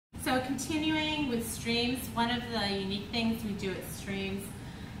So continuing with streams, one of the unique things we do at streams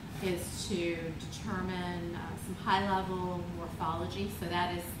is to determine some high-level morphology. So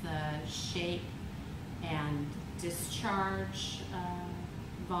that is the shape and discharge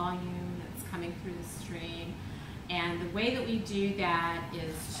volume that's coming through the stream. And the way that we do that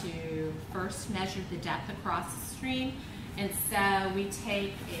is to first measure the depth across the stream. And so we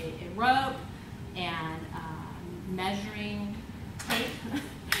take a rope and measuring tape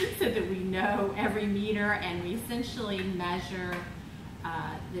so that we know every meter, and we essentially measure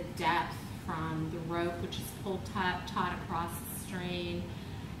the depth from the rope, which is pulled taut across the stream,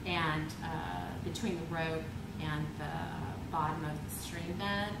 and between the rope and the bottom of the stream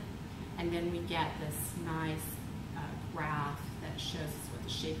bed. And then we get this nice graph that shows us what the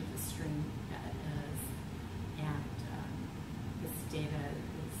shape of the stream bed is. And this data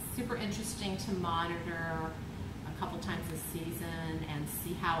is super interesting to monitor a couple times a season and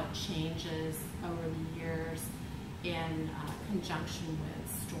see how it changes over the years in conjunction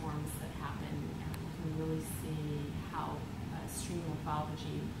with storms that happen. And we can really see how stream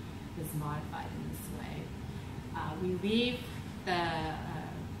morphology is modified in this way. We leave the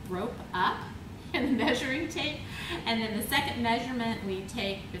rope up in the measuring tape, and then the second measurement we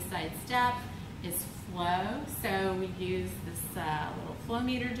take besides depth is flow. So we use this little flow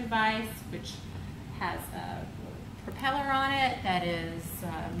meter device, which has a propeller on it that is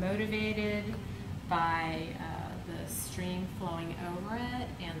motivated by the stream flowing over it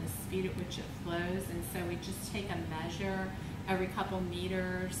and the speed at which it flows. And so we just take a measure every couple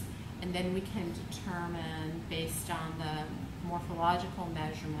meters, and then we can determine based on the morphological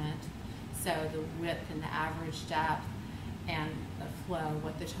measurement, so the width and the average depth and the flow,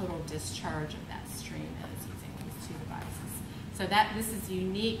 what the total discharge of that stream is using these two devices. So this is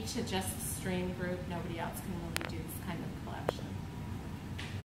unique to just the stream group. Nobody else can really